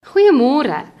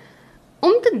Goeiemôre.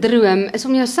 Om te droom is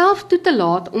om jouself toe te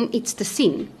laat om iets te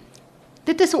sien.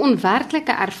 Dit is 'n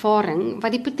onwerklike ervaring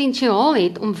wat die potensiaal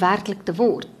het om werklik te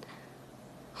word.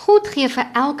 God gee vir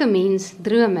elke mens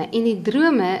drome en die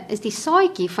drome is die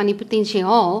saadjie van die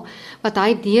potensiaal wat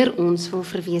hy deur ons wil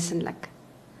verwesenlik.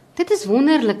 Dit is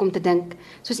wonderlik om te dink,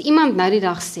 soos iemand nou die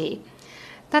dag sê,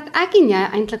 dat ek en jy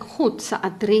eintlik God se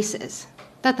adres is.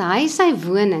 Dat hy sy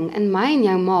woning in my en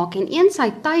jou maak en eens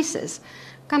hy tuis is,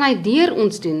 kan hy deur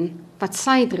ons doen wat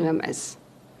sy droom is.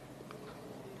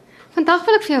 Vandag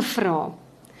wil ek vir jou vra,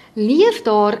 leef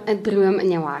daar 'n droom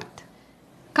in jou hart?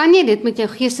 Kan jy dit met jou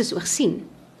geestesoog sien?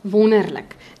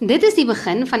 Wonderlik. Dit is die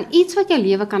begin van iets wat jou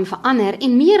lewe kan verander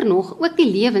en meer nog ook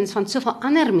die lewens van soveel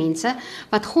ander mense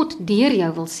wat God deur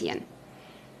jou wil seën.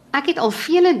 Ek het al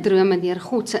vele drome deur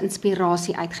God se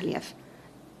inspirasie uitgeleef.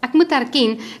 Ek moet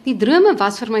erken, die drome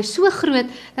was vir my so groot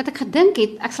dat ek gedink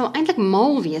het ek sal eintlik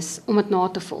mal wees om dit na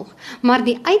te volg, maar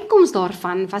die uitkoms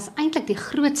daarvan was eintlik die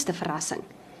grootste verrassing.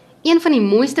 Een van die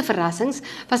mooiste verrassings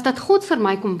was dat God vir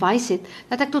my kom wys het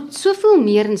dat ek tot soveel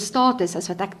meer in staat is as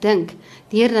wat ek dink,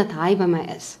 deurdat hy by my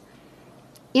is.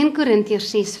 1 Korintiërs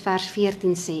 6 vers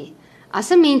 14 sê,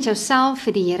 as 'n mens jouself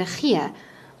vir die Here gee,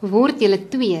 word julle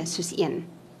twee soos een.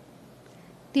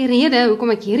 Die rede hoekom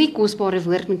ek hierdie kosbare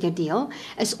woord met jou deel,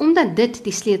 is omdat dit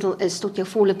die sleutel is tot jou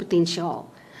volle potensiaal.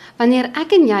 Wanneer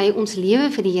ek en jy ons lewe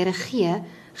vir die Here gee,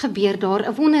 gebeur daar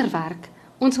 'n wonderwerk.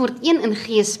 Ons word een in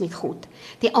gees met God,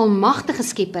 die almagtige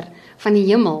skepper van die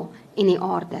hemel en die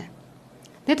aarde.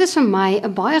 Dit is vir my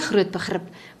 'n baie groot begrip,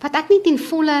 wat ek nie ten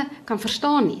volle kan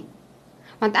verstaan nie.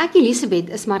 Want ek, Elisabeth,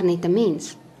 is maar net 'n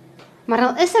mens. Maar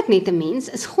al is ek net 'n mens,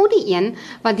 is God die een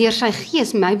wat deur sy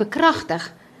gees my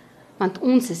bekragtig, want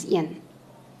ons is een.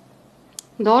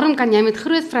 Daarom kan jy met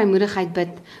groot vrymoedigheid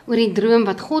bid oor die droom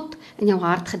wat God in jou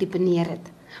hart gedeponeer het.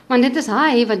 Want dit is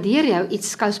hy wat deur jou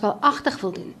iets skouspelagtig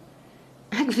wil doen.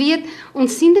 Ek weet,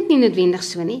 ons sien dit nie noodwendig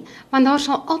so nie, want daar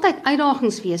sal altyd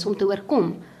uitdagings wees om te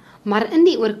oorkom. Maar in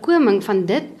die oorkoming van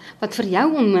dit wat vir jou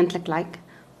onmoontlik lyk,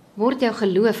 word jou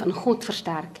geloof in God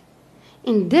versterk.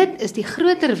 En dit is die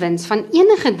groter wins van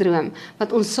enige droom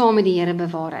wat ons saam met die Here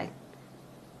bewaar het.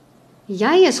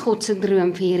 Jy is God se droom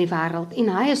vir hierdie wêreld en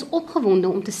hy is opgewonde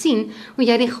om te sien hoe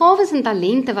jy die gawes en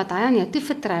talente wat hy aan jou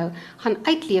toevertrou, gaan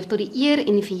uitleef tot die eer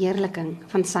en die verheerliking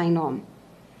van sy naam.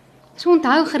 So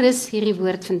onthou gerus hierdie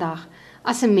woord vandag.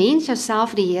 As 'n mens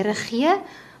jouself die Here gee,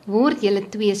 word julle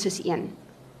twee soos een.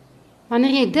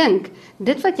 Wanneer jy dink,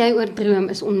 dit wat jy oordroom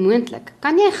is onmoontlik,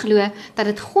 kan jy glo dat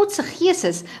dit God se gees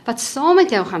is wat saam met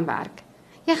jou gaan werk.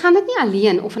 Jy gaan dit nie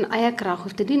alleen of in eie krag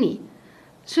hoef te doen nie.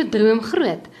 So droom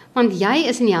groot, want jy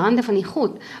is in die hande van die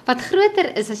God, wat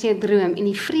groter is as jy droom en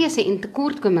die vrese en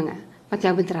tekortkominge wat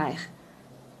jou bedreig.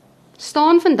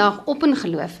 Staan vandag op in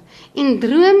geloof en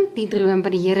droom die droom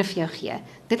wat die Here vir jou gee.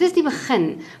 Dit is die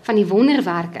begin van die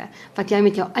wonderwerke wat jy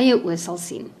met jou eie oë sal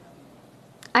sien.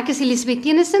 Ek is Elisabeth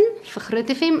Tennyson vir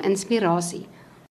Groot FM Inspirasie.